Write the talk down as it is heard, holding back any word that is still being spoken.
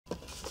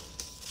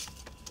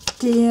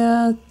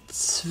Der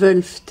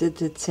 12.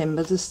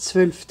 Dezember, das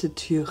 12.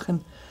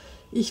 Türchen.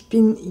 Ich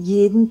bin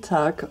jeden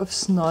Tag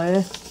aufs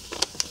Neue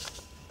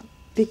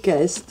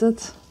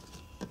begeistert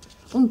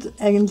und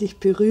eigentlich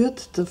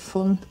berührt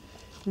davon,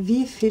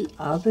 wie viel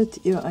Arbeit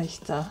ihr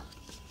euch da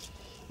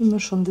immer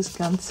schon das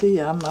ganze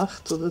Jahr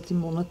macht oder die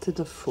Monate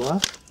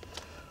davor,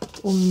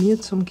 um mir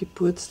zum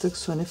Geburtstag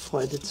so eine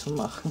Freude zu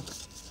machen.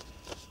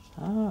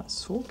 Ah,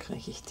 so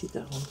kriege ich die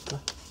darunter.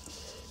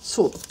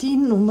 So, die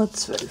Nummer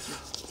 12.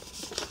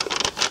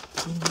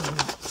 Die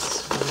Nummer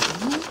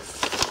 12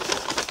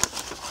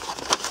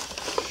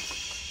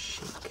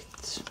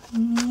 schickt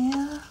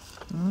mir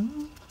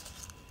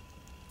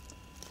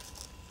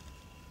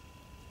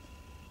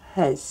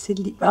heiße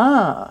Liebe.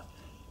 Ah,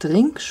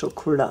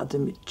 Trinkschokolade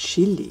mit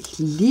Chili. Ich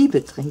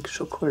liebe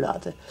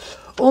Trinkschokolade.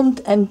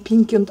 Und ein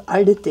Pinky und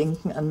alle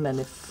denken an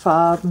meine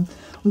Farben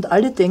und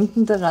alle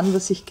denken daran,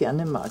 was ich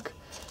gerne mag.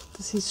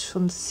 Das ist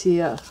schon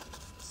sehr,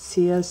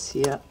 sehr,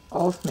 sehr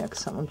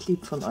aufmerksam und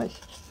lieb von euch.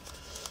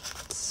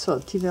 So,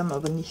 die werden wir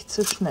aber nicht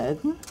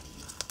zerschneiden.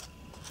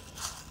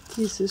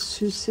 Diese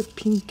süße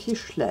pinke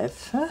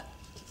Schleife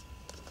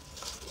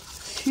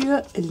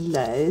für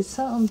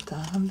eliZZZa und da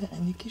haben wir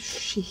eine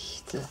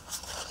Geschichte.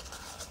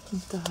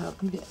 Und da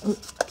haben wir,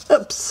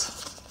 ups,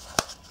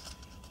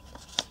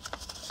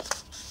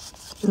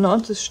 no,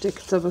 das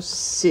steckt aber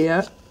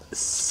sehr,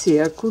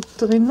 sehr gut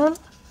drinnen.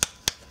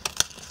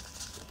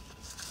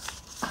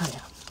 Ah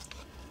ja,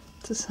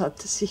 das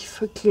hatte sich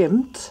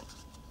verklemmt.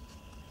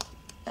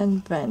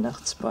 Ein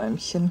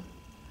Weihnachtsbäumchen.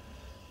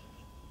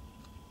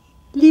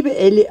 Liebe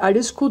Elli,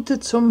 alles Gute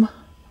zum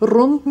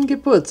runden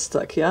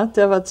Geburtstag, ja,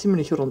 der war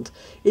ziemlich rund.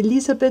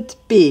 Elisabeth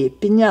B.,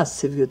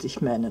 Pignasse würde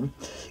ich meinen.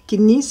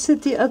 Genieße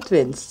die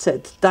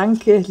Adventszeit.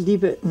 Danke,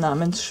 liebe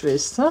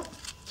Namensschwester.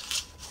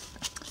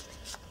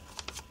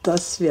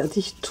 Das werde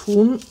ich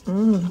tun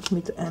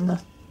mit einer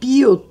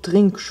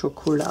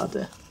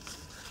Bio-Trinkschokolade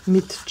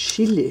mit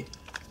Chili.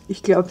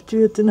 Ich glaube, die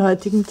wird den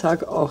heutigen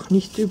Tag auch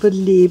nicht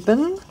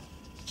überleben.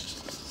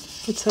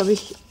 Jetzt habe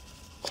ich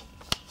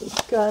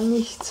gar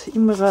nicht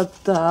im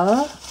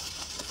Radar,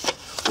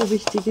 ob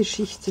ich die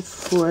Geschichte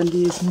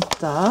vorlesen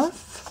darf.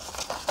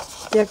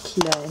 Der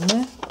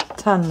kleine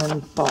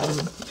Tannenbaum.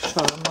 Ich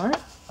schaue mal.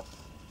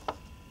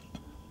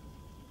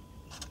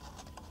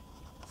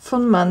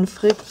 Von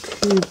Manfred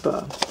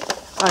Küber.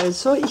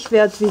 Also, ich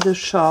werde wieder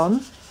schauen.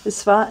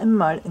 Es war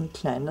einmal ein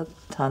kleiner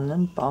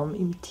Tannenbaum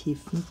im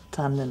tiefen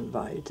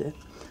Tannenwalde.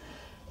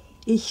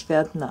 Ich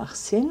werde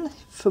nachsehen.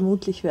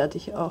 Vermutlich werde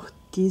ich auch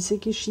diese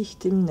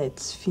Geschichte im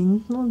Netz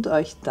finden und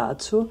euch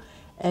dazu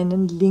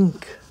einen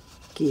Link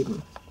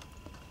geben.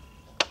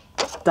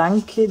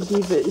 Danke,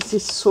 liebe, es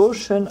ist so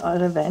schön,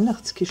 eure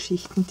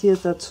Weihnachtsgeschichten, die ihr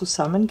da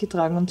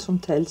zusammengetragen und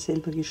zum Teil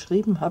selber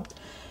geschrieben habt.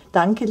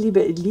 Danke,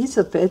 liebe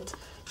Elisabeth,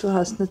 du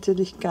hast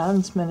natürlich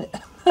ganz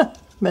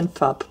mein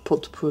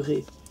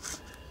Farbpotpourri.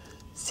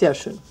 Sehr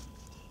schön.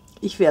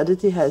 Ich werde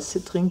die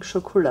heiße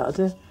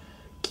Trinkschokolade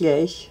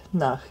gleich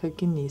nachher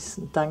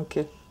genießen.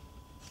 Danke.